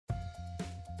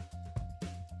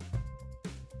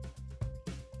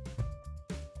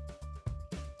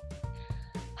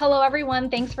Hello, everyone.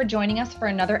 Thanks for joining us for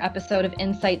another episode of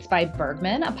Insights by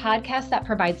Bergman, a podcast that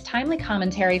provides timely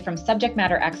commentary from subject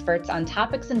matter experts on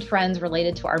topics and trends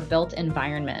related to our built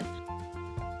environment.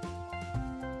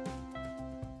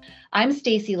 I'm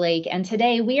Stacy Lake, and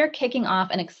today we are kicking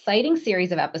off an exciting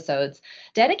series of episodes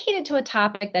dedicated to a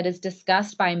topic that is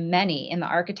discussed by many in the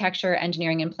architecture,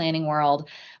 engineering, and planning world,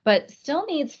 but still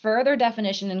needs further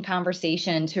definition and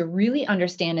conversation to really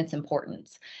understand its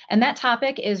importance. And that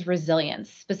topic is resilience,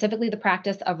 specifically the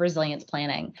practice of resilience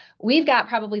planning. We've got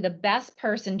probably the best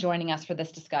person joining us for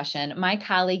this discussion, my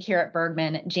colleague here at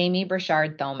Bergman, Jayme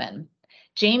Breschard Thomann.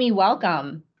 Jayme,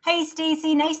 welcome. Hey,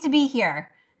 Stacy, nice to be here.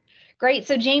 Great.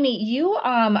 So Jayme,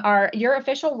 your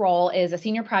official role is a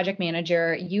senior project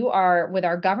manager. You are with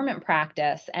our government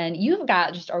practice, and you've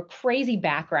got just a crazy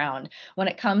background when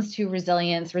it comes to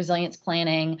resilience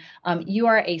planning. You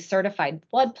are a certified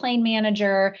floodplain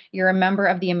manager. You're a member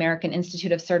of the American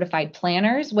Institute of Certified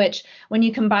Planners, which when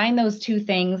you combine those two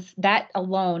things, that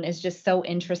alone is just so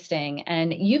interesting.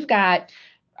 And you've got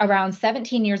around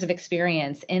 17 years of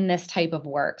experience in this type of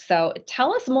work. So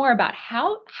tell us more about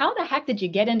how the heck did you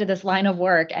get into this line of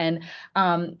work, and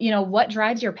what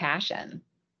drives your passion?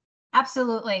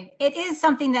 Absolutely. It is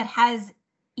something that has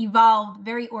evolved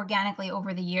very organically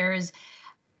over the years.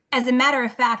 As a matter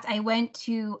of fact, I went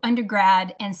to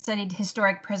undergrad and studied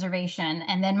historic preservation,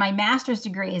 and then my master's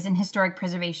degree is in historic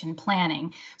preservation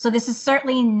planning. So this is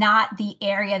certainly not the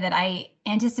area that I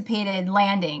anticipated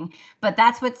landing, but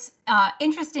that's what's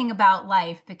interesting about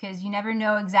life, because you never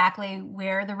know exactly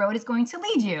where the road is going to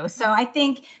lead you. So I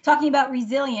think talking about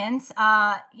resilience,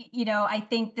 I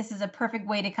think this is a perfect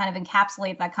way to kind of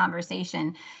encapsulate that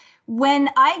conversation. When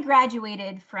I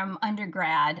graduated from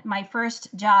undergrad, my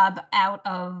first job out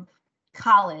of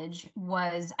college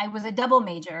I was a double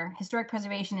major, historic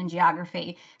preservation and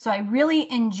geography. So I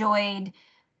really enjoyed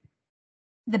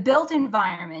the built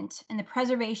environment and the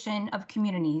preservation of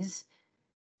communities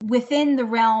within the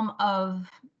realm of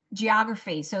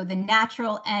geography, so the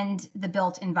natural and the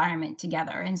built environment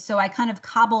together. And so I kind of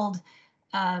cobbled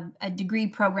a degree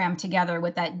program together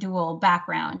with that dual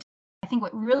background. I think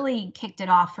what really kicked it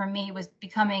off for me was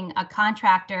becoming a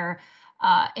contractor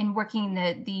and working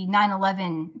the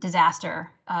 9/11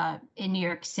 disaster in New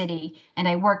York City. And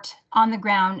I worked on the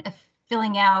ground,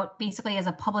 filling out basically as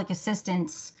a public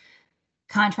assistance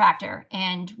contractor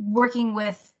and working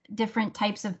with different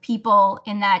types of people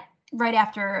in that right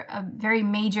after a very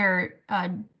major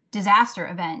disaster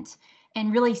event,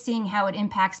 and really seeing how it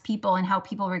impacts people and how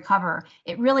people recover.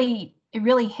 It really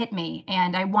hit me,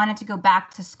 and I wanted to go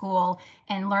back to school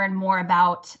and learn more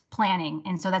about planning.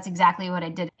 And so that's exactly what I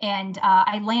did. And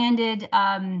I landed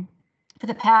for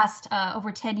the past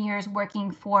over 10 years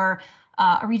working for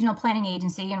a regional planning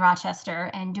agency in Rochester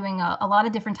and doing a lot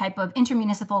of different type of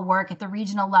intermunicipal work at the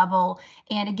regional level.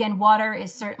 And again, water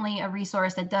is certainly a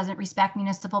resource that doesn't respect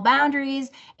municipal boundaries.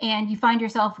 And you find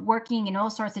yourself working in all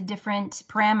sorts of different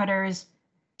parameters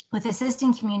with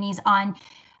assisting communities on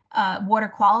water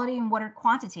quality and water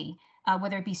quantity,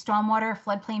 whether it be stormwater,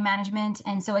 floodplain management.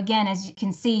 And so again, as you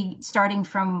can see, starting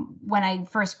from when I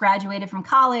first graduated from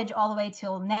college all the way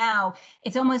till now,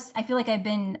 it's almost, I feel like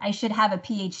I should have a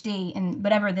PhD in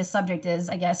whatever this subject is,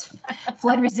 I guess,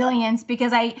 flood resilience,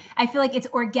 because I feel like it's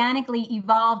organically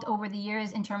evolved over the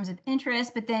years in terms of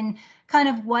interest, but then kind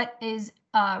of what is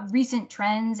recent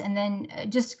trends, and then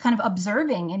just kind of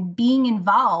observing and being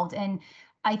involved. And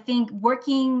I think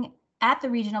working at the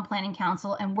Regional Planning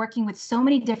Council and working with so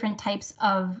many different types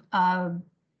of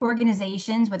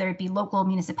organizations, whether it be local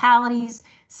municipalities,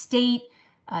 state,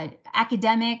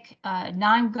 academic,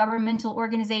 non-governmental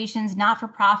organizations,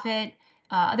 not-for-profit,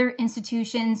 other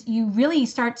institutions, you really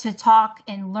start to talk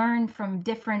and learn from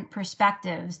different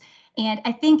perspectives. And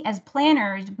I think as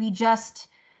planners,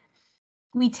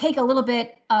 we take a little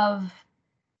bit of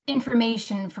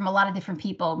information from a lot of different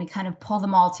people. We kind of pull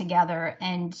them all together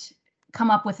and come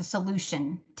up with a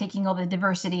solution, taking all the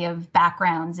diversity of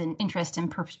backgrounds and interests and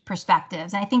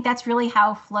perspectives. And I think that's really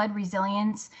how flood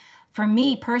resilience, for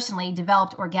me personally,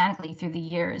 developed organically through the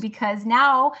years, because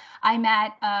now I'm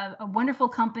at a wonderful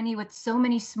company with so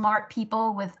many smart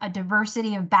people with a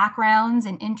diversity of backgrounds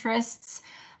and interests.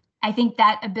 I think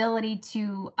that ability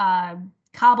to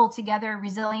cobble together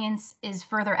resilience is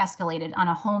further escalated on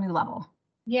a whole new level.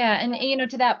 Yeah, and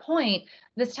to that point,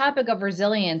 this topic of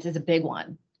resilience is a big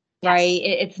one. Right.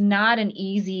 It's not an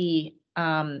easy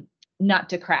nut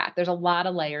to crack. There's a lot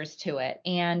of layers to it.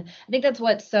 And I think that's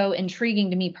what's so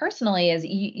intriguing to me personally is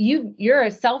you're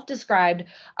a self-described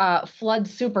flood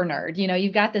super nerd.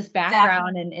 You've got this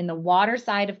background in the water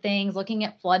side of things, looking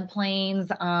at floodplains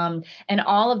and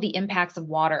all of the impacts of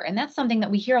water. And that's something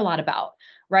that we hear a lot about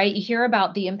right? You hear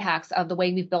about the impacts of the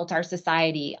way we've built our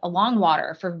society along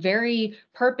water for very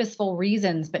purposeful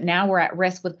reasons, but now we're at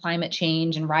risk with climate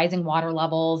change and rising water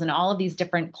levels and all of these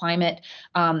different climate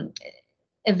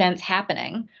events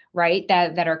happening, right?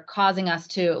 That are causing us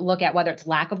to look at whether it's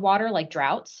lack of water, like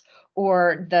droughts,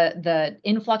 or the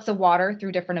influx of water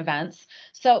through different events.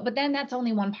 So, but then that's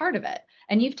only one part of it.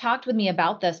 And you've talked with me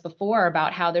about this before,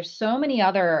 about how there's so many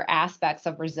other aspects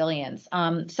of resilience.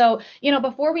 So,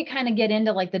 before we kind of get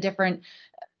into like the different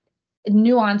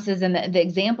nuances and the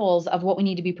examples of what we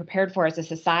need to be prepared for as a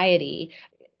society,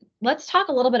 let's talk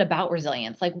a little bit about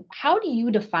resilience. Like, how do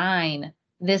you define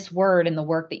this word in the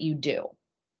work that you do?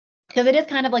 Because it is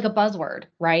kind of like a buzzword,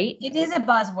 right? It is a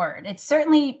buzzword. It's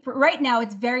certainly, right now,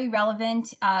 it's very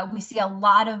relevant. We see a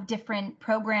lot of different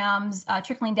programs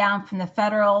trickling down from the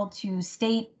federal to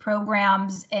state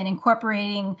programs and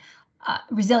incorporating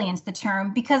resilience, the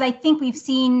term, because I think we've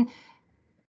seen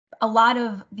a lot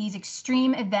of these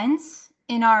extreme events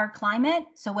in our climate.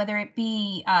 So whether it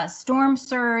be storm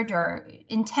surge or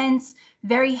intense,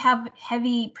 very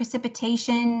heavy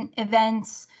precipitation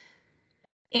events,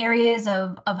 areas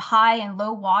of high and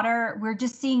low water, we're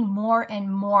just seeing more and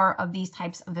more of these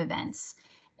types of events.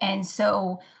 And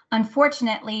so,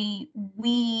 unfortunately,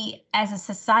 we as a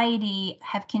society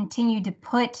have continued to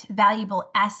put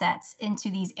valuable assets into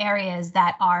these areas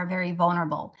that are very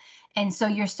vulnerable. And so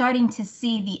you're starting to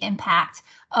see the impact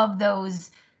of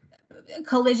those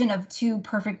collision of two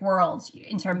perfect worlds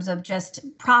in terms of just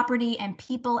property and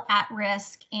people at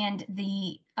risk and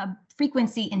the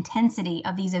frequency, intensity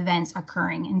of these events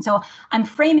occurring. And so I'm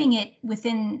framing it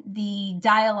within the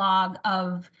dialogue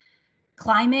of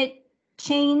climate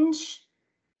change,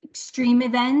 extreme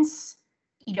events.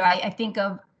 I think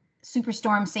of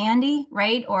Superstorm Sandy,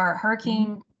 right? Or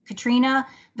Hurricane Katrina,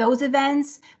 those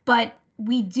events. But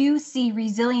we do see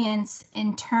resilience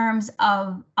in terms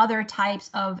of other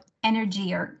types of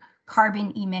energy or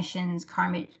carbon emissions,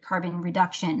 carbon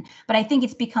reduction. But I think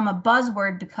it's become a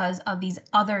buzzword because of these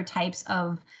other types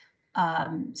of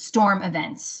storm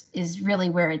events is really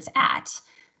where it's at.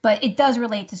 But it does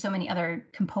relate to so many other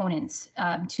components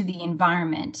to the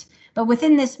environment. But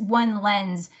within this one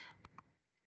lens,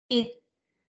 it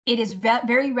is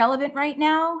very relevant right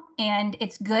now, and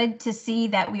it's good to see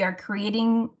that we are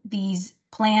creating these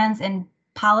plans and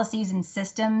policies and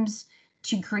systems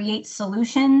to create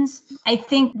solutions. I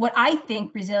think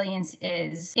resilience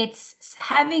is, it's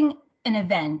having an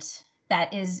event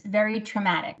that is very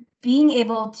traumatic, being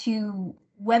able to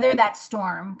weather that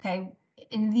storm, okay?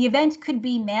 And the event could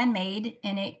be man-made,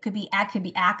 and it could be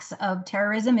acts of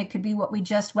terrorism. It could be what we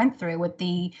just went through with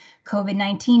the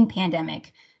COVID-19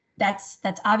 pandemic. That's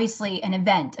obviously an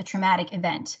event, a traumatic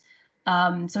event.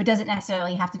 So it doesn't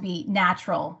necessarily have to be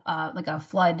natural, like a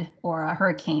flood or a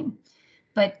hurricane,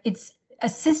 but it's a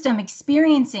system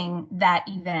experiencing that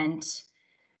event,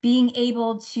 being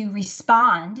able to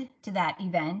respond to that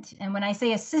event. And when I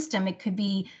say a system, it could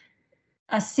be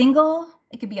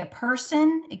it could be a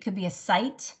person, it could be a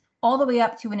site, all the way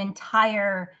up to an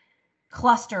entire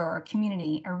cluster or a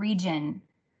community, a region,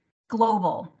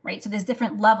 global, right? So there's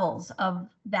different levels of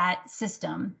that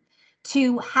system.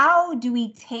 To how do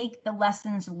we take the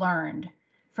lessons learned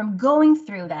from going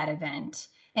through that event,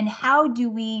 and how do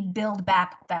we build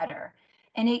back better?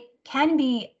 And it can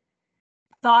be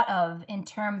thought of in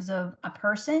terms of a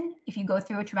person. If you go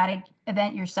through a traumatic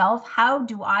event yourself, how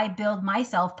do I build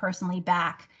myself personally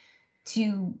back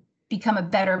to become a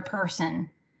better person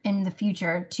in the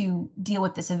future to deal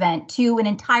with this event? To an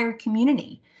entire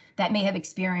community that may have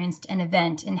experienced an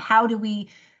event, and how do we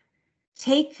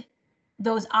take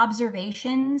those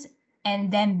observations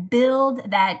and then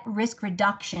build that risk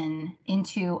reduction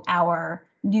into our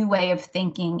new way of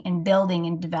thinking and building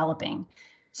and developing?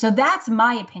 So that's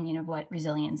my opinion of what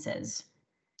resilience is.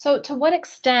 So to what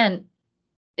extent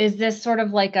is this sort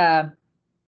of like a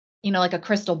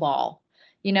crystal ball?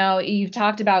 You've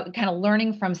talked about kind of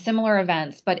learning from similar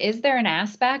events, but is there an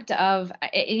aspect of,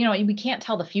 we can't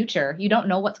tell the future. You don't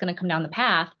know what's going to come down the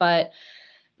path, but,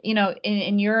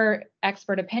 in your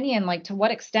expert opinion, like, to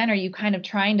what extent are you kind of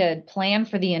trying to plan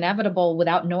for the inevitable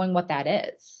without knowing what that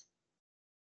is?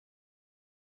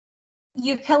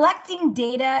 You're collecting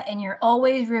data and you're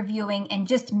always reviewing and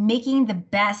just making the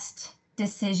best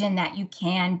decision that you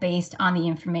can based on the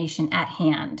information at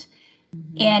hand.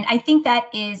 Mm-hmm. And I think that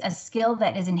is a skill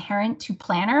that is inherent to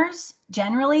planners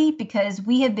generally, because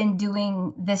we have been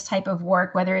doing this type of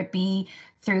work, whether it be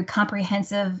through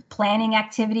comprehensive planning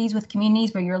activities with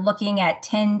communities where you're looking at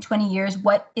 10, 20 years,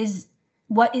 what is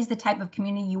the type of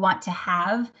community you want to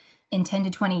have in 10 to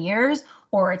 20 years,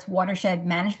 or it's watershed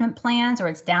management plans, or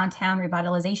it's downtown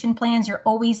revitalization plans. You're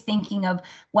always thinking of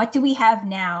what do we have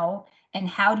now and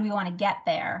how do we want to get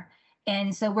there?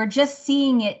 And so we're just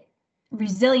seeing it,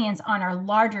 resilience, on our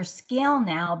larger scale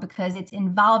now, because it's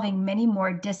involving many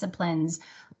more disciplines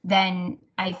than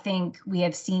I think we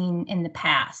have seen in the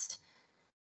past.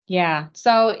 Yeah.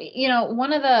 So,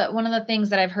 one of the things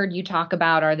that I've heard you talk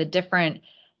about are the different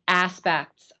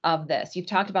aspects of this. You've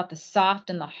talked about the soft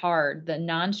and the hard, the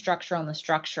non-structural and the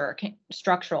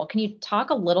structural. Can you talk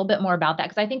a little bit more about that?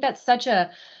 Because I think that's such a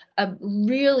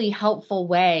really helpful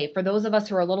way for those of us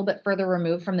who are a little bit further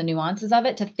removed from the nuances of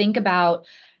it to think about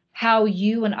how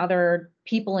you and other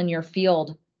people in your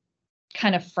field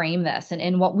kind of frame this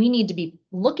and what we need to be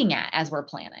looking at as we're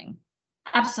planning.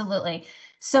 Absolutely.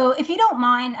 So if you don't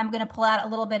mind, I'm going to pull out a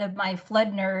little bit of my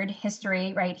flood nerd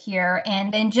history right here,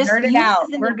 and then just Nerd it use out. as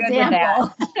an We're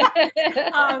example. good with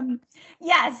that.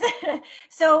 Yes.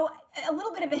 So a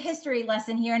little bit of a history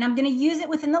lesson here, and I'm going to use it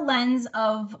within the lens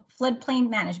of floodplain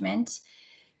management,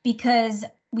 because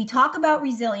we talk about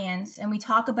resilience and we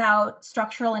talk about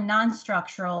structural and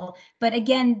non-structural, but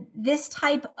again, this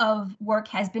type of work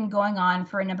has been going on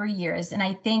for a number of years, and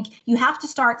I think you have to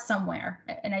start somewhere.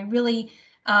 And I really,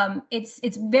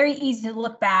 it's very easy to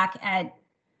look back at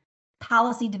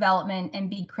policy development and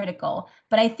be critical,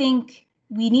 but I think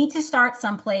we need to start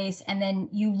someplace, and then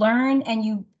you learn and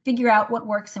you figure out what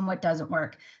works and what doesn't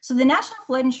work. So the National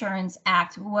Flood Insurance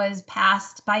Act was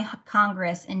passed by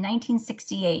Congress in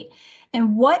 1968.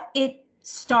 And what it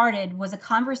started was a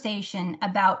conversation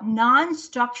about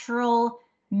non-structural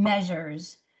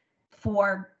measures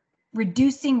for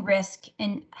reducing risk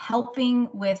and helping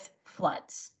with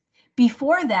floods.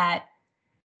 Before that,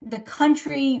 the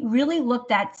country really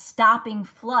looked at stopping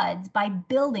floods by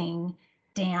building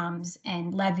dams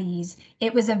and levees.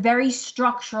 It was a very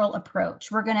structural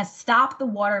approach. We're going to stop the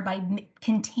water by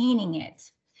containing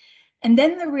it. And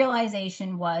then the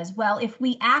realization was, well, if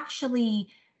we actually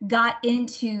got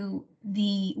into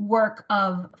the work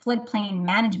of floodplain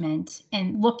management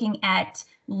and looking at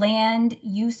land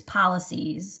use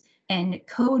policies and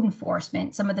code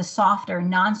enforcement, some of the softer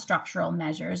non-structural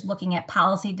measures, looking at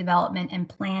policy development and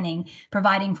planning,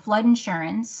 providing flood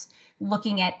insurance,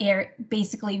 looking at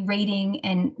basically rating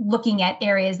and looking at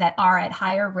areas that are at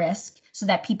higher risk so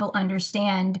that people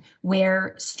understand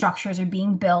where structures are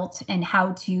being built and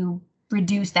how to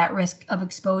reduce that risk of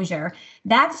exposure.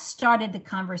 That started the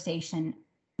conversation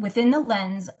within the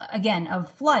lens, again,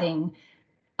 of flooding,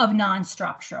 of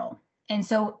non-structural. And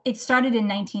so it started in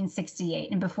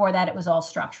 1968, and before that it was all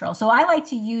structural. So I like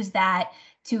to use that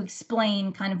to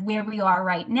explain kind of where we are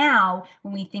right now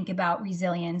when we think about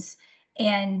resilience,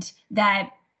 and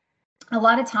that a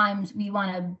lot of times we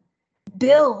want to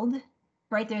build,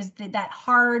 right? There's that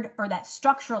hard or that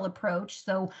structural approach.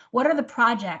 So what are the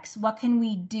projects? What can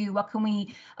we do? What can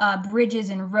we, bridges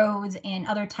and roads and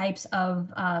other types of,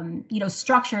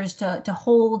 structures to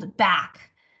hold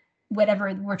back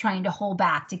whatever we're trying to hold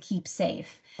back to keep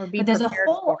safe. But there's a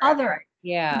whole other,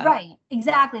 yeah, right,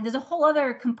 exactly. There's a whole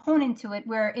other component to it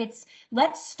where it's,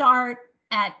 let's start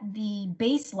at the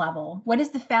base level. What is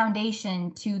the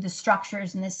foundation to the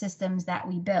structures and the systems that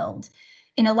we build?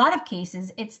 In a lot of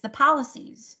cases, it's the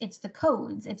policies, it's the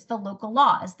codes, it's the local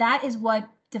laws. That is what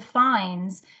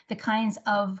defines the kinds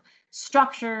of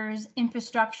structures,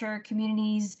 infrastructure,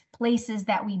 communities, places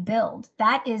that we build.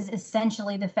 That is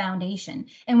essentially the foundation.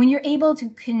 And when you're able to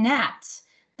connect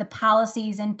the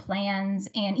policies and plans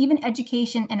and even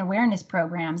education and awareness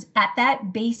programs at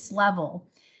that base level,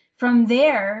 from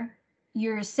there,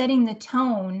 you're setting the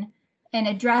tone and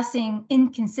addressing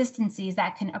inconsistencies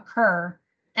that can occur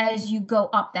as you go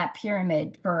up that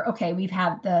pyramid. For, okay, we've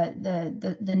had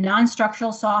the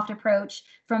non-structural soft approach.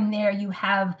 From there, you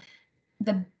have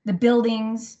the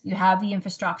buildings, you have the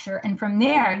infrastructure, and from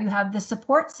there you have the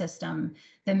support system,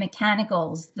 the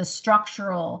mechanicals, the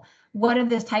structural. What are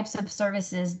the types of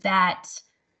services that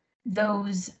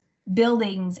those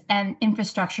buildings and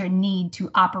infrastructure need to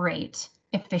operate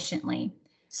efficiently?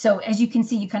 So as you can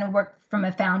see, you kind of work from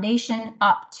a foundation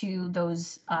up to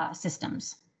those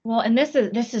systems. Well, and this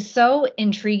is so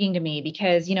intriguing to me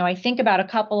because, I think about a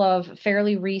couple of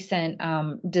fairly recent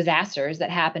disasters that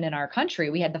happened in our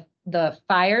country. We had the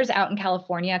fires out in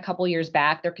California a couple years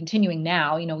back. They're continuing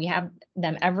now. We have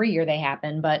them every year they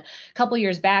happen. But a couple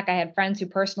years back, I had friends who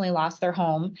personally lost their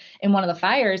home in one of the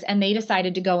fires, and they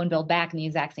decided to go and build back in the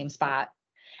exact same spot.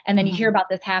 And then you hear about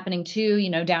this happening too,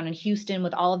 down in Houston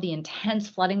with all of the intense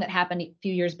flooding that happened a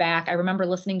few years back. I remember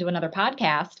listening to another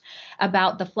podcast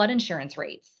about the flood insurance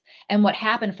rates and what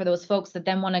happened for those folks that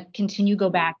then want to continue go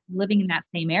back living in that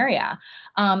same area.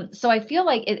 So I feel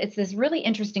like it's this really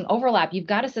interesting overlap. You've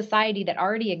got a society that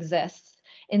already exists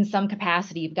in some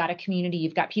capacity. You've got a community,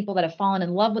 you've got people that have fallen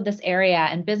in love with this area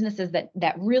and businesses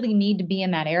that really need to be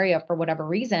in that area for whatever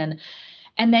reason.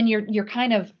 And then you're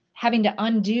kind of having to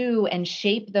undo and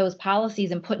shape those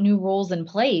policies and put new rules in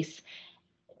place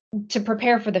to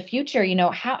prepare for the future.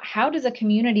 How does a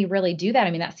community really do that?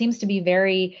 I mean, that seems to be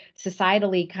very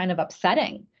societally kind of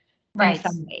upsetting in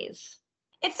some ways.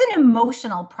 It's an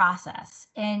emotional process,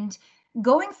 and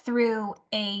going through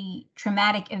a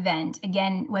traumatic event,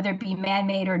 again, whether it be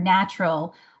man-made or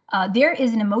natural, there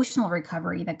is an emotional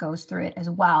recovery that goes through it as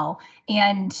well.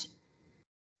 And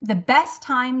the best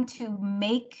time to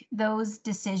make those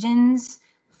decisions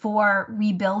for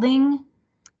rebuilding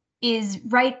is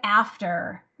right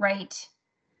after,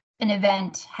 an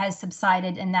event has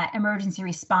subsided and that emergency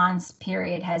response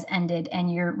period has ended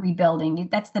and you're rebuilding.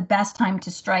 That's the best time to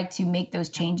strike to make those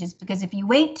changes, because if you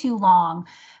wait too long,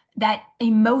 that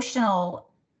emotional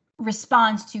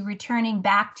response to returning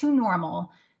back to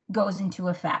normal goes into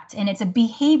effect, and it's a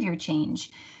behavior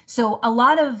change. So a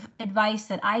lot of advice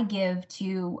that I give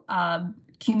to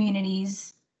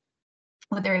communities,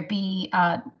 whether it be,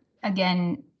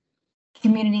 again,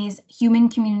 communities, human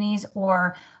communities,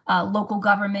 or local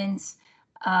governments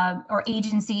or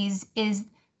agencies, is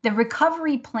the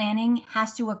recovery planning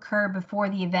has to occur before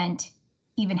the event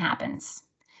even happens.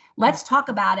 Let's talk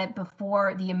about it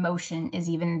before the emotion is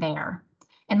even there.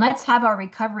 And let's have our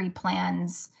recovery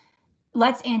plans.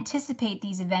 Let's anticipate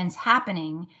these events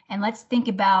happening, and let's think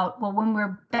about, well, when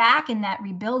we're back in that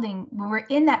rebuilding, when we're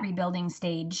in that rebuilding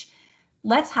stage,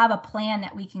 let's have a plan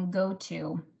that we can go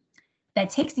to that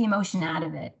takes the emotion out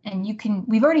of it. And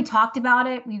we've already talked about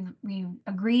it. We've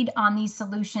agreed on these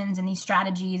solutions and these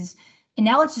strategies, and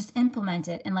now let's just implement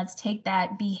it, and let's take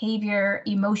that behavior,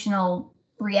 emotional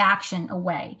reaction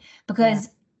away,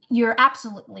 because you're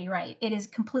absolutely right. It is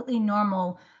completely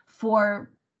normal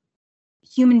for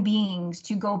human beings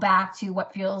to go back to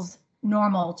what feels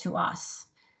normal to us.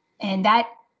 And that,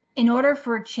 in order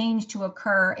for change to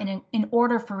occur, and in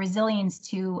order for resilience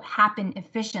to happen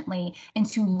efficiently and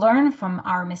to learn from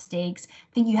our mistakes,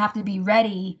 I think you have to be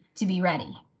ready to be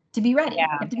ready. To be ready. Yeah.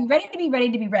 You have to be ready to be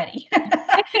ready to be ready. And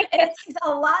it's a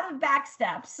lot of back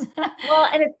steps. Well,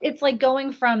 and it's like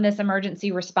going from this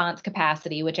emergency response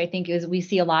capacity, which I think is, we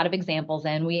see a lot of examples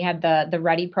in. We had the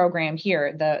REDI program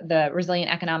here, the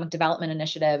Resilient Economic Development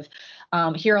Initiative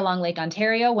here along Lake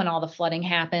Ontario, when all the flooding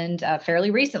happened fairly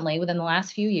recently within the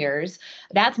last few years.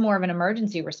 That's more of an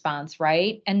emergency response,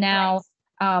 right? And now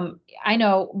I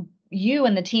know you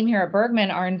and the team here at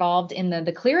Bergman are involved in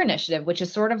the CLEAR initiative, which is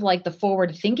sort of like the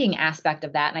forward thinking aspect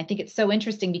of that. And I think it's so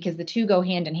interesting because the two go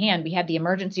hand in hand. We had the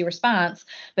emergency response,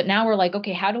 but now we're like,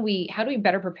 okay, how do we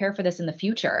better prepare for this in the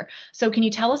future? So can you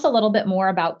tell us a little bit more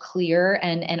about CLEAR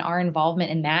and our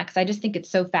involvement in that? Because I just think it's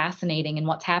so fascinating and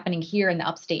what's happening here in the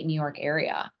upstate New York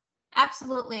area.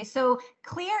 Absolutely. So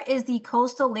CLEAR is the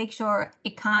Coastal Lakeshore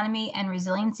Economy and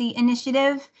Resiliency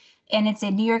Initiative, and it's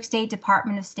a New York State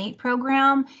Department of State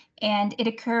program, and it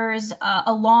occurs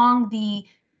along the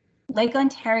Lake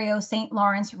Ontario St.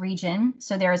 Lawrence region.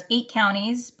 So there's 8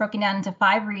 counties broken down into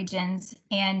 5 regions,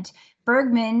 and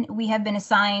Bergman, we have been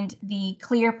assigned the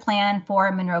CLEAR plan for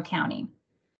Monroe County.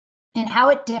 And how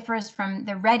it differs from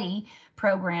the REDI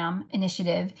program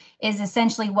initiative is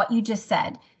essentially what you just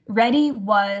said. REDI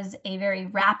was a very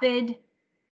rapid,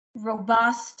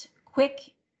 robust, quick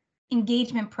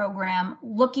engagement program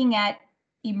looking at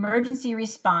emergency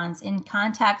response in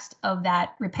context of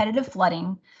that repetitive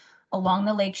flooding along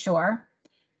the lakeshore,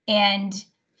 and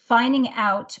finding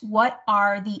out what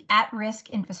are the at-risk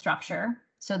infrastructure,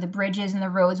 so the bridges and the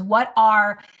roads, what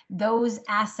are those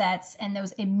assets and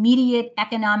those immediate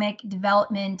economic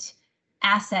development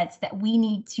assets that we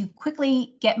need to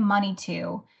quickly get money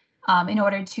to in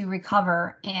order to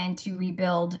recover and to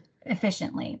rebuild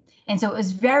efficiently. And so it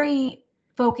was very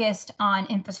focused on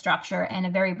infrastructure and a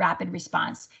very rapid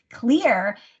response.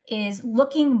 CLEAR is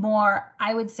looking more,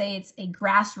 I would say it's a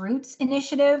grassroots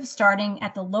initiative, starting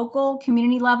at the local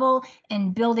community level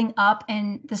and building up.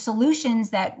 And the solutions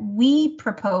that we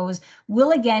propose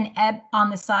will again ebb on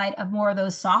the side of more of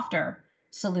those softer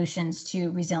solutions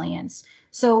to resilience.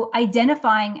 So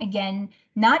identifying, again,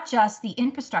 not just the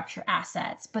infrastructure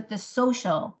assets, but the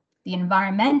social, the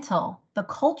environmental, the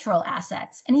cultural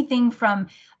assets, anything from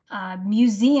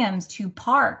museums to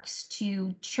parks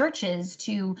to churches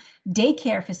to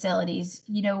daycare facilities.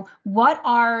 What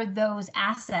are those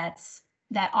assets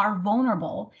that are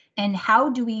vulnerable, and how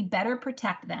do we better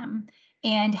protect them?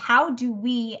 And how do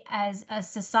we, as a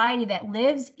society that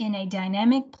lives in a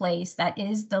dynamic place that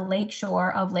is the lake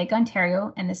shore of Lake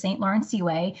Ontario and the St. Lawrence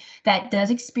Seaway, that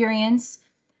does experience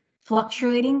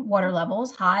fluctuating water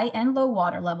levels, high and low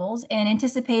water levels, and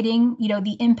anticipating,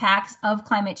 the impacts of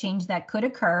climate change that could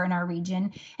occur in our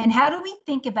region? And how do we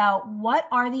think about what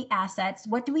are the assets?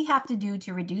 What do we have to do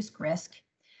to reduce risk?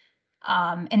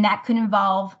 And that could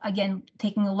involve, again,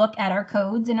 taking a look at our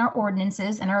codes and our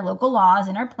ordinances and our local laws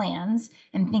and our plans,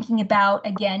 and thinking about,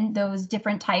 again, those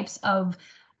different types of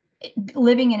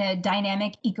living in a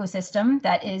dynamic ecosystem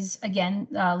that is, again,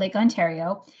 Lake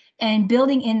Ontario, and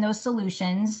building in those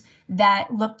solutions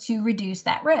that look to reduce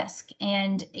that risk.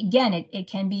 And again, it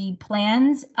can be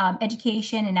plans,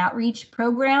 education and outreach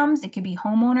programs. It could be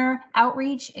homeowner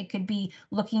outreach. It could be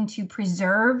looking to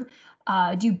preserve,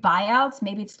 do buyouts.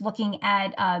 Maybe it's looking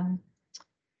at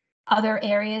other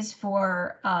areas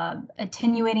for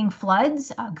attenuating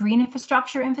floods, green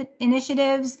infrastructure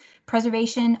initiatives,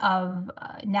 preservation of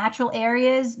natural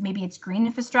areas. Maybe it's green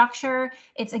infrastructure.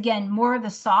 It's, again, more of the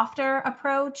softer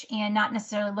approach, and not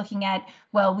necessarily looking at,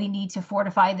 well, we need to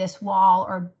fortify this wall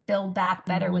or build back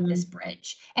better with this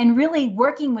bridge. And really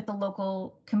working with the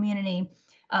local community,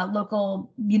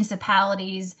 local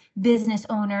municipalities, business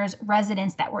owners,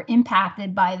 residents that were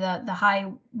impacted by the high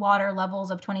water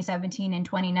levels of 2017 and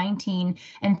 2019,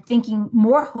 and thinking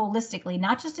more holistically,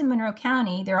 not just in Monroe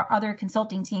County. There are other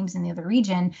consulting teams in the other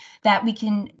region that we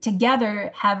can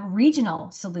together have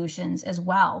regional solutions as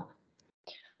well.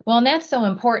 Well, and that's so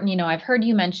important. I've heard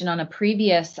you mention on a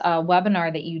previous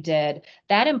webinar that you did,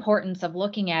 that importance of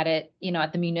looking at it,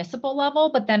 at the municipal level,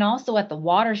 but then also at the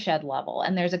watershed level.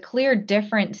 And there's a clear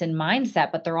difference in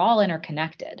mindset, but they're all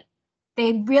interconnected.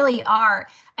 They really are.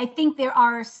 I think there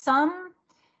are some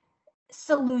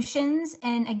solutions.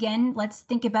 And again, let's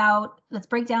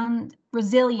break down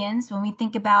resilience when we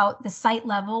think about the site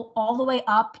level all the way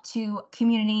up to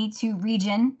community to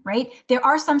region, right? There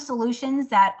are some solutions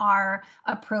that are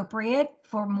appropriate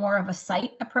for more of a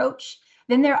site approach.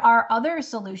 Then there are other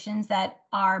solutions that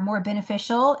are more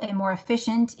beneficial and more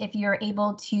efficient if you're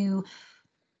able to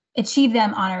achieve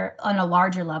them on a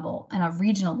larger level and a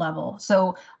regional level.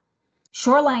 So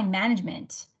shoreline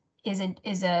management is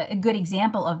a good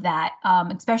example of that,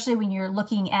 especially when you're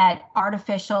looking at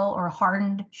artificial or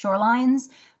hardened shorelines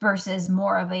versus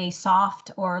more of a soft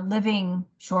or living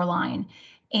shoreline.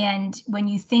 And when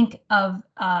you think of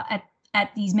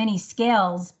at these many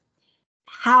scales,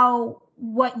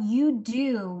 what you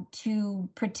do to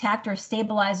protect or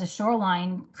stabilize a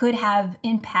shoreline could have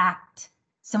impact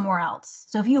somewhere else.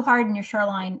 So if you harden your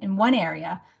shoreline in one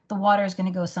area, the water is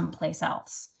going to go someplace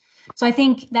else. So I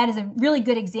think that is a really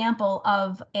good example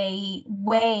of a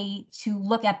way to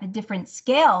look at the different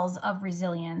scales of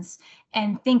resilience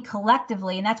and think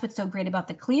collectively. And that's what's so great about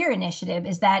the CLEAR initiative,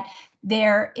 is that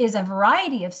there is a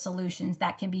variety of solutions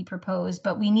that can be proposed,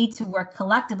 but we need to work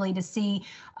collectively to see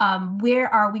where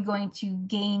are we going to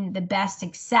gain the best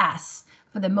success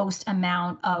for the most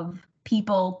amount of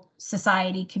people,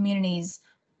 society, communities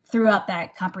throughout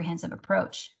that comprehensive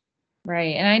approach.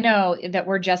 Right. And I know that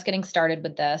we're just getting started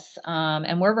with this.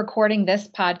 And we're recording this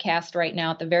podcast right now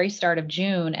at the very start of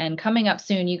June. And coming up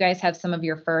soon, you guys have some of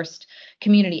your first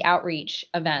community outreach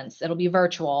events. It'll be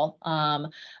virtual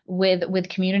with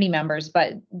community members.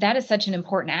 But that is such an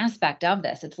important aspect of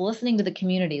this. It's listening to the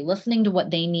community, listening to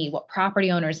what they need, what property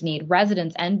owners need,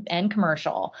 residents and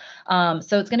commercial.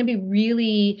 So it's going to be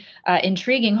really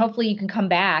intriguing. Hopefully you can come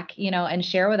back, and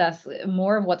share with us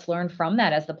more of what's learned from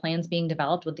that as the plan's being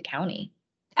developed with the county.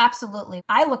 Absolutely.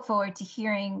 I look forward to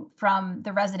hearing from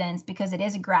the residents, because it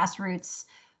is a grassroots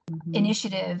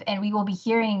initiative, and we will be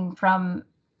hearing from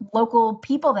local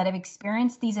people that have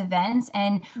experienced these events.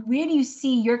 And where do you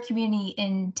see your community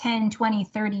in 10, 20,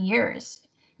 30 years,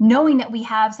 knowing that we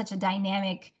have such a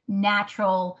dynamic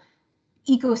natural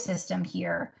ecosystem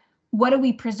here? What are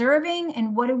we preserving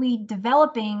and what are we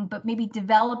developing, but maybe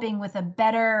developing with a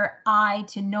better eye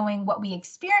to knowing what we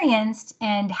experienced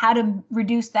and how to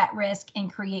reduce that risk and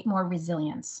create more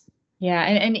resilience? Yeah,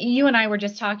 and you and I were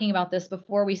just talking about this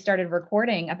before we started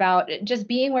recording, about just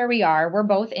being where we are. We're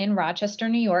both in Rochester,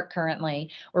 New York currently.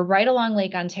 We're right along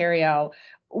Lake Ontario.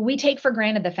 We take for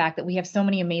granted the fact that we have so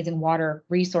many amazing water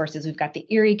resources. We've got the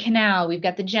Erie Canal, we've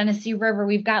got the Genesee River,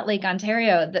 we've got Lake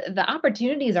Ontario. The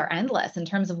opportunities are endless in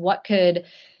terms of what could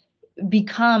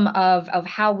become of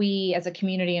how we as a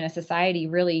community and a society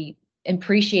really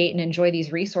appreciate and enjoy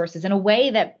these resources in a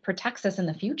way that protects us in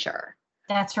the future.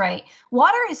 That's right.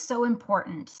 Water is so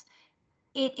important.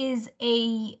 It is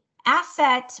an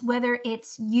asset, whether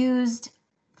it's used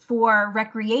for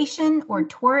recreation or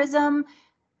tourism.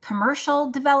 commercial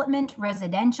development,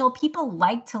 residential. People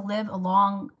like to live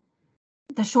along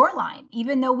the shoreline,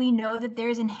 even though we know that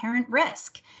there's inherent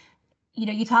risk.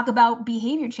 You talk about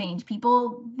behavior change.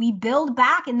 We build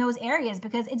back in those areas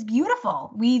because it's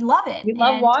beautiful. We love it. We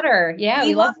love water. Yeah,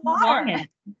 we love water.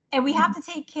 And we have to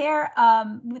take care.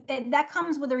 That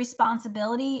comes with a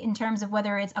responsibility in terms of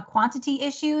whether it's a quantity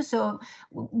issue. So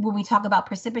when we talk about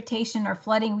precipitation or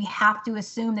flooding, we have to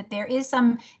assume that there is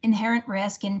some inherent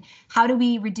risk, and how do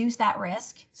we reduce that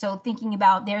risk? So thinking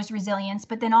about there's resilience,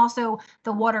 but then also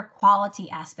the water quality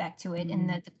aspect to it, and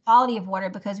the quality of water,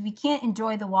 because we can't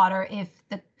enjoy the water if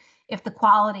the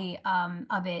quality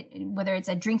of it, whether it's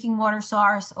a drinking water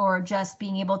source or just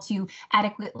being able to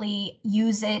adequately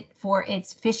use it for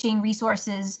its fishing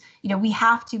resources, we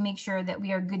have to make sure that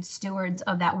we are good stewards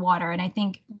of that water. And I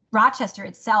think Rochester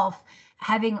itself,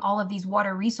 having all of these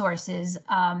water resources,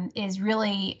 is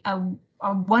really a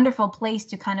wonderful place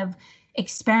to kind of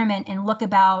experiment and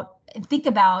think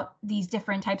about these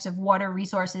different types of water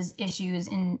resources issues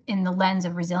in the lens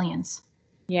of resilience.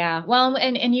 Yeah, well,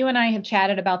 and you and I have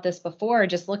chatted about this before,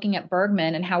 just looking at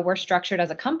Bergman and how we're structured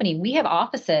as a company. We have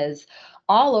offices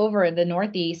all over the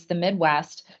Northeast, the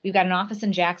Midwest. We've got an office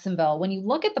in Jacksonville. When you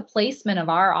look at the placement of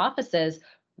our offices,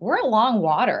 we're along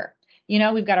water.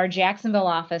 We've got our Jacksonville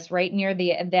office right near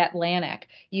the Atlantic.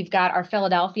 You've got our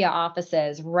Philadelphia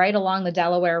offices right along the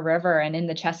Delaware River and in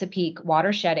the Chesapeake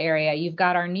watershed area. You've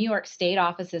got our New York State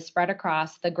offices spread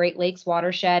across the Great Lakes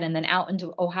watershed and then out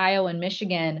into Ohio and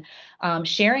Michigan,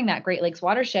 sharing that Great Lakes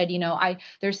watershed.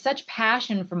 There's such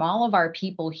passion from all of our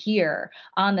people here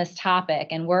on this topic,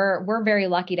 and we're very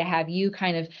lucky to have you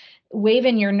kind of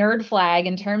waving your nerd flag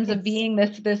in terms of being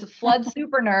this flood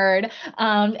super nerd,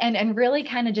 and really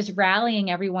kind of just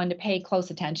rallying everyone to pay close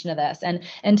attention to this. And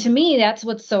to me, that's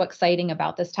what's so exciting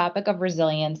about this topic of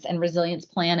resilience and resilience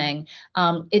planning.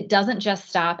 It doesn't just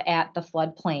stop at the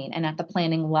floodplain and at the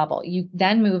planning level. You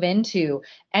then move into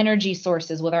energy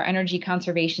sources with our energy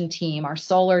conservation team, our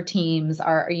solar teams,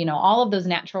 all of those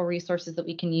natural resources that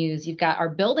we can use. You've got our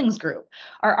buildings group,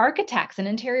 our architects and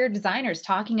interior designers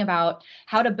talking about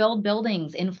how to build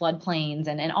buildings in floodplains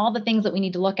and all the things that we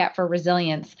need to look at for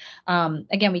resilience.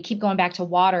 Again, we keep going back to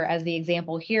water as the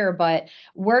example here, but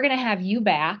we're going to have you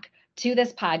back to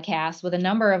this podcast with a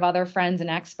number of other friends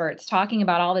and experts talking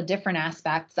about all the different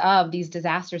aspects of these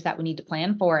disasters that we need to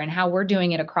plan for and how we're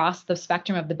doing it across the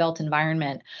spectrum of the built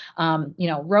environment.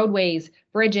 Roadways,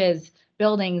 bridges,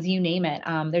 buildings, you name it.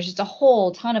 There's just a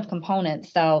whole ton of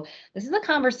components. So this is a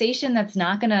conversation that's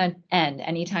not going to end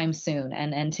anytime soon.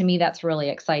 And to me, that's really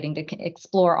exciting to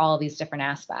explore all of these different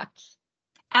aspects.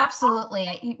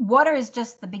 Absolutely. Water is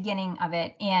just the beginning of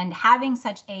it. And having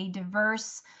such a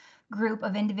diverse group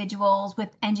of individuals with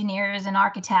engineers and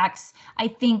architects, I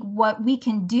think what we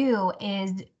can do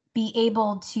is be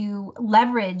able to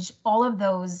leverage all of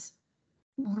those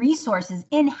resources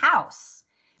in-house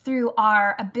through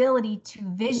our ability to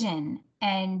vision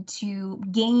and to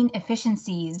gain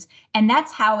efficiencies. And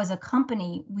that's how, as a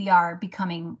company, we are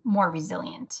becoming more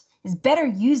resilient, is better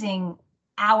using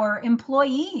our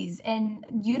employees and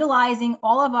utilizing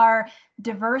all of our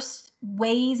diverse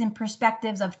ways and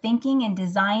perspectives of thinking and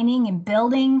designing and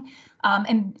building,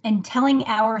 and telling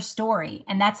our story.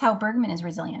 And that's how Bergman is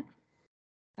resilient.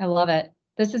 I love it.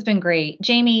 This has been great.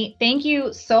 Jayme, thank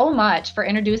you so much for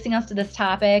introducing us to this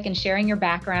topic and sharing your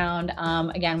background.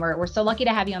 Again, we're so lucky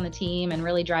to have you on the team and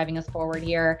really driving us forward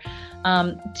here.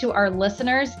 To our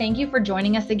listeners, thank you for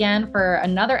joining us again for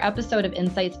another episode of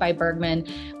Insights by Bergman.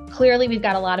 Clearly, we've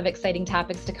got a lot of exciting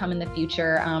topics to come in the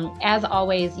future. As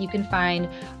always, you can find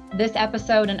this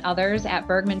episode and others at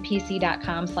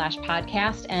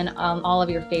bergmanpc.com/podcast and all of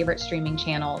your favorite streaming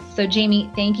channels. So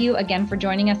Jayme, thank you again for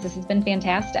joining us. This has been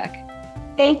fantastic.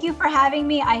 Thank you for having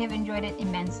me. I have enjoyed it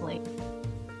immensely.